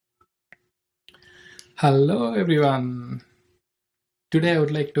Hello, everyone. Today, I would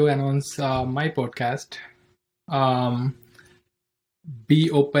like to announce my podcast, um,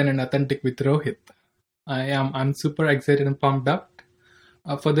 "Be Open and Authentic with Rohith." I'm super excited and pumped up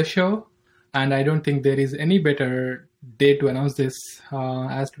for the show, and I don't think there is any better day to announce this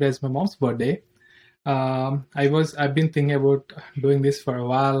as today is my mom's birthday. I've been thinking about doing this for a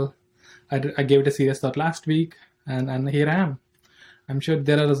while. I gave it a serious thought last week, and here I am. I'm sure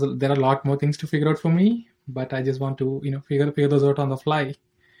there are a lot more things to figure out for me, but I just want to figure those out on the fly,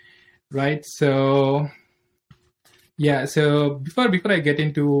 right? So yeah, so before I get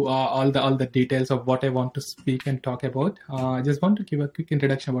into all the details of what I want to speak and talk about, I just want to give a quick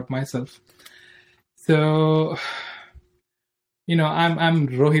introduction about myself. So I'm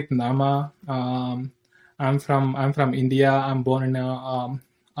Rohit Nama. I'm from India. I'm born in a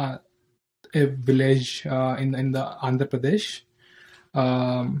village in the Andhra Pradesh.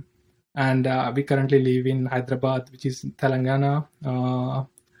 Um, and we currently live in Hyderabad, which is Telangana. And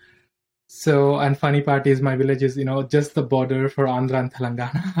funny part is my village is, just the border for Andhra and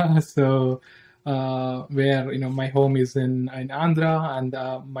Telangana. So, where, my home is in Andhra and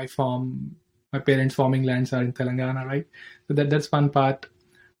my parents' farming lands are in Telangana, right? So that's fun part.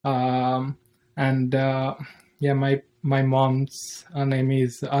 And yeah, my mom's name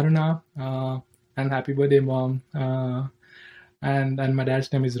is Aruna, and happy birthday, mom. And my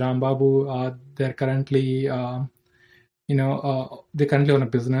dad's name is Ram Babu. They're currently they currently own a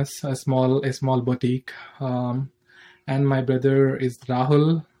business, a small boutique. And my brother is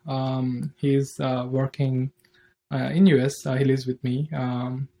Rahul. He's working in US. He lives with me.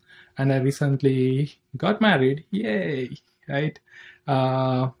 And I recently got married. Yay! Right.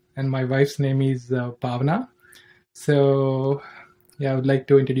 And my wife's name is Bhavna. So yeah, I would like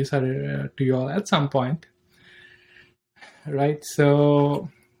to introduce her to you all at some point. Right. So,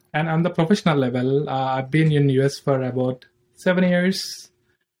 and on the professional level, I've been in US for about 7 years.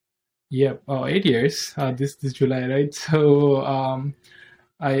 Yeah, 8 years. This July, right? So,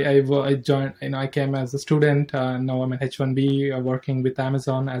 I joined. I came as a student. Now I'm an H1B working with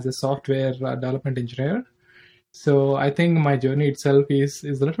Amazon as a software development engineer. So I think my journey itself is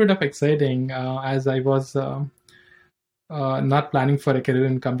a little bit of exciting as I was not planning for a career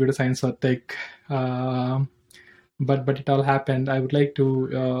in computer science or tech. But it all happened. I would like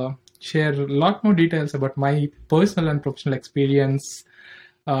to share a lot more details about my personal and professional experience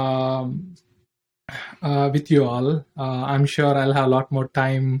with you all. I'm sure I'll have a lot more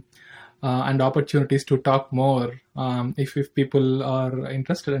time and opportunities to talk more if people are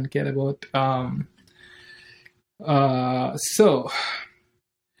interested and care about. So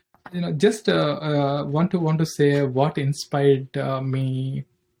just want to say what inspired me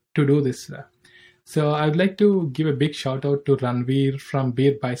to do this. So I would like to give a big shout out to Ranveer from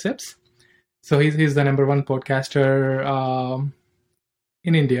Beer Biceps. So he's the number one podcaster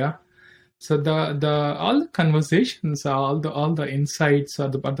in India. So the all the conversations, all the insights,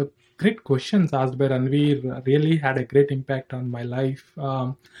 the great questions asked by Ranveer really had a great impact on my life.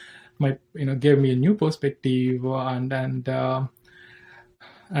 Gave me a new perspective and added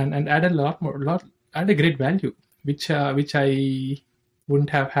added a great value, which I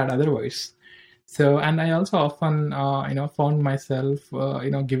wouldn't have had otherwise. So, and I also often, found myself,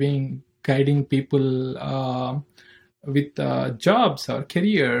 guiding people with jobs or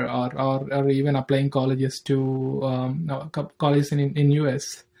career or even applying colleges to colleges in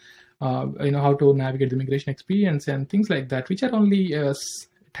US, how to navigate the immigration experience and things like that, which are only a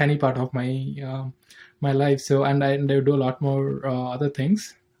tiny part of my life. So, and I do a lot more other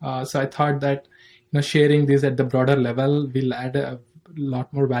things. So I thought that, sharing this at the broader level will add a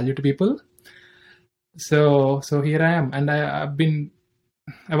lot more value to people. So here I am, and I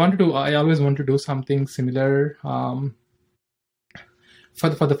always want to do something similar for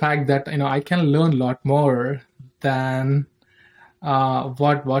the fact that I can learn a lot more than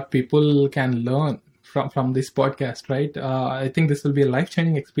what people can learn from this podcast, right? I think this will be a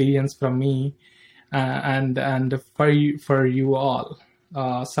life-changing experience from me and for you all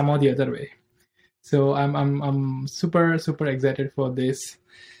some or the other way. So I'm super excited for this.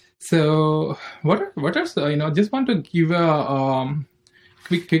 So what are just want to give a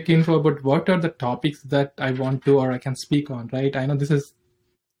quick info about what are the topics that I want to or I can speak on, right? I know this is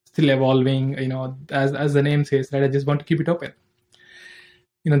still evolving, as the name says, right? I just want to keep it open.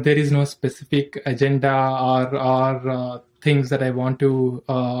 There is no specific agenda or things that I want to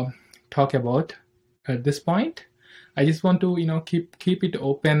talk about at this point. I just want to keep it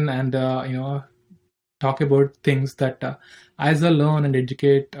open and talk about things that as I learn and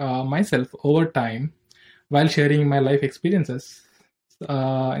educate myself over time while sharing my life experiences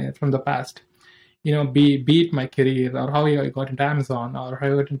from the past. be it my career, or how I got into Amazon, or how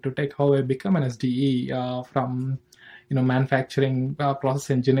I got into tech, how I become an SDE, from manufacturing, process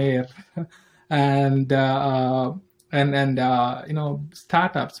engineer, and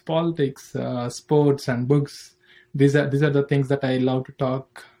startups, politics, sports, and books. These are the things that I love to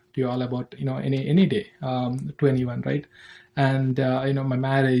talk to you all about, any day, to anyone, right? And my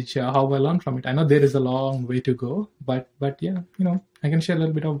marriage, how I learned from it. I know there is a long way to go, but yeah, I can share a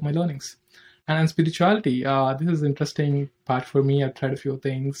little bit of my learnings. And spirituality, this is an interesting part for me. I've tried a few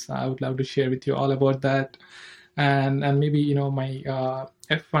things. I would love to share with you all about that, and maybe my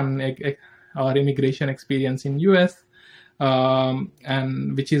F1 or immigration experience in US,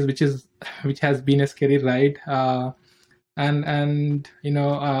 and which has been a scary ride, and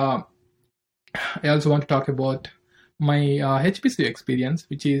I also want to talk about my HBCU experience,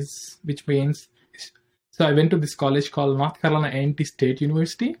 which means, so I went to this college called North Carolina A&T State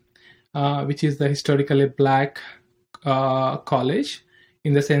University, which is the historically black college,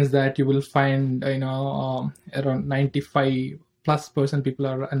 in the sense that you will find around 95+% people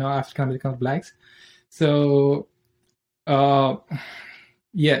are African American blacks. So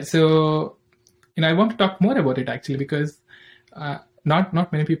yeah, so I want to talk more about it, actually, because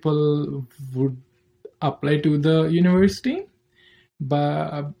not many people would apply to the university,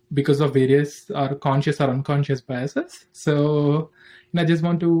 but because of various or conscious or unconscious biases. So I just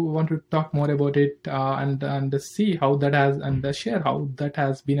want to talk more about it, and see how that has, and share how that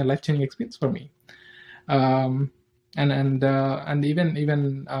has been a life-changing experience for me. And even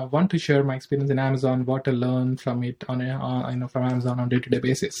want to share my experience in Amazon, what I learned from it from Amazon on day-to-day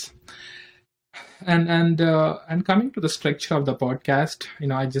basis. And coming to the structure of the podcast,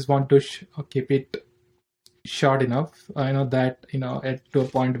 I just want to keep it short enough, that to a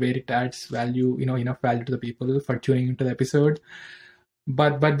point where it adds value, enough value to the people for tuning into the episode.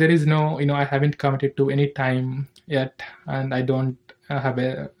 But there is no, I haven't committed to any time yet, and I don't have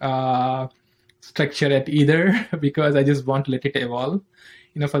a structure yet either, because I just want to let it evolve.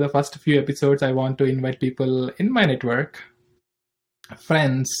 For the first few episodes, I want to invite people in my network,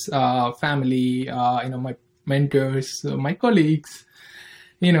 friends, family, my mentors, my colleagues,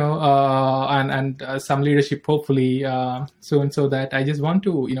 and some leadership, hopefully, soon, so that I just want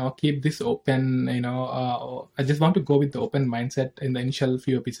to keep this open. I just want to go with the open mindset in the initial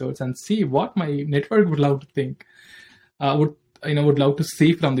few episodes, and see what my network would love to think, would love to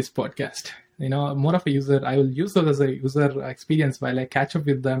see from this podcast. More of a user. I will use it as a user experience while I catch up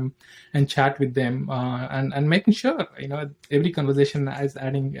with them and chat with them, and making sure every conversation is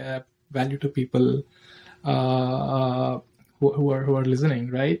adding value to people who are listening,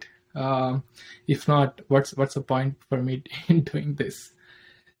 right? If not, what's the point for me in doing this?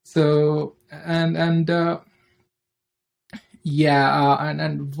 So and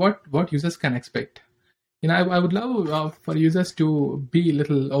what users can expect. I would love for users to be a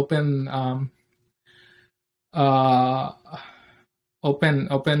little open,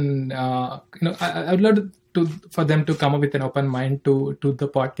 open. I would love for them to come up with an open mind to the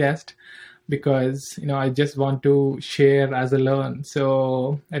podcast, because I just want to share as I learn.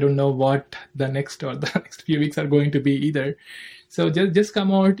 So I don't know what the next few weeks are going to be either. So just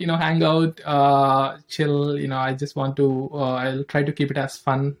come out, hang out, chill. I just want to. I'll try to keep it as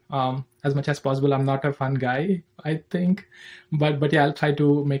fun as much as possible. I'm not a fun guy, I think, but yeah, I'll try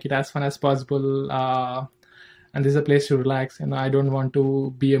to make it as fun as possible. And this is a place to relax. I don't want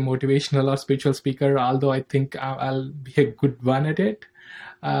to be a motivational or spiritual speaker, although I think I'll be a good one at it.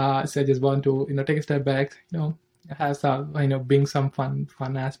 So I just want to take a step back, have some, bring some fun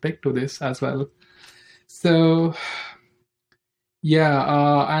aspect to this as well. So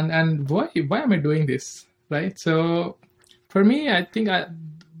yeah, and why am I doing this, right? So for me, I think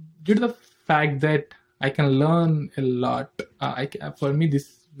due to the fact that I can learn a lot, for me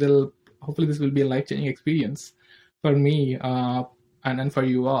hopefully this will be a life-changing experience for me, and for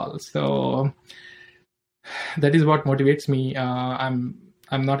you all. So that is what motivates me. I'm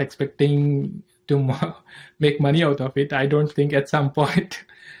not expecting to make money out of it. I don't think at some point,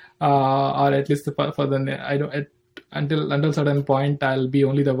 or at least for the I don't until certain point, I'll be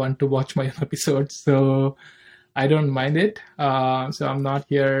only the one to watch my episodes. So I don't mind it. So I'm not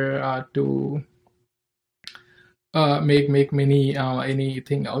here to make many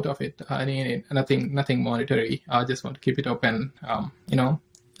anything out of it. Nothing monetary. I just want to keep it open.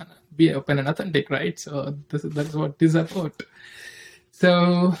 Be open and authentic, right? So that's what this is about.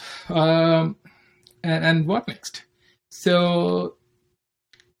 So and what next? So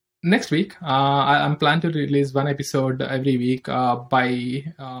next week, I'm planning to release one episode every week by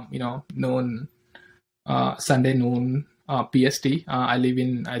noon, Sunday noon, PST. I live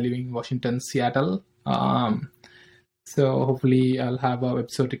in Washington, Seattle. So hopefully I'll have a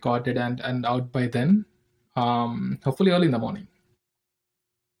episode recorded and out by then. Hopefully early in the morning.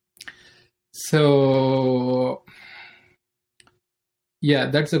 So yeah,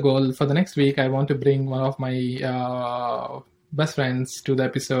 that's the goal for the next week. I want to bring one of my best friends to the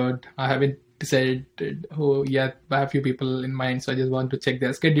episode. I haven't decided who yet. I have a few people in mind, so I just want to check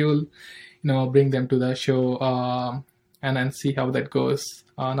their schedule. Bring them to the show and then see how that goes.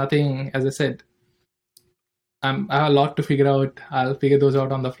 Nothing, as I said, I have a lot to figure out. I'll figure those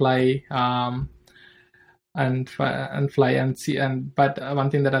out on the fly. And fly and see. But one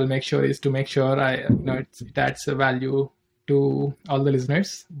thing that I'll make sure is to make sure it adds a value to all the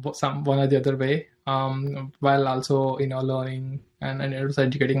listeners, one or the other way, while also learning and also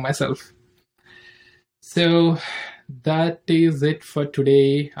educating myself. So that is it for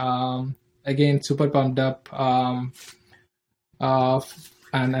today. Again, super pumped up,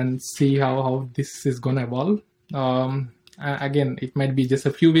 and see how this is gonna evolve. Again, it might be just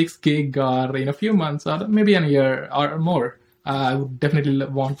a few weeks gig, or in a few months, or maybe in a year or more. I would definitely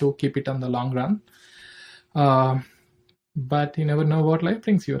want to keep it on the long run. But you never know what life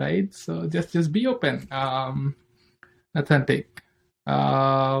brings you, right? So just be open, authentic,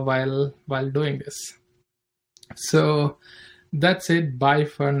 while doing this. So that's it. Bye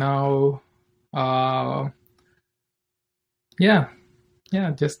for now. Yeah,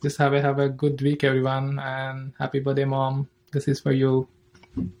 just have a good week, everyone, and happy birthday, Mom. This is for you.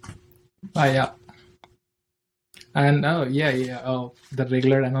 Bye. Yeah. And the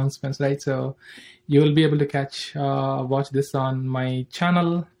regular announcements, right? So you will be able to watch this on my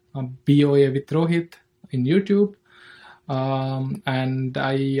channel, BOA with Rohith in YouTube. And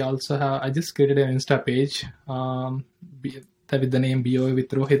I just created an Insta page with the name BOA with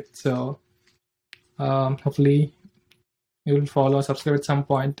Rohith. So hopefully you will follow or subscribe at some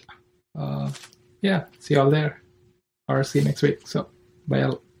point. See you all there, or see you next week. So bye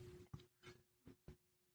all.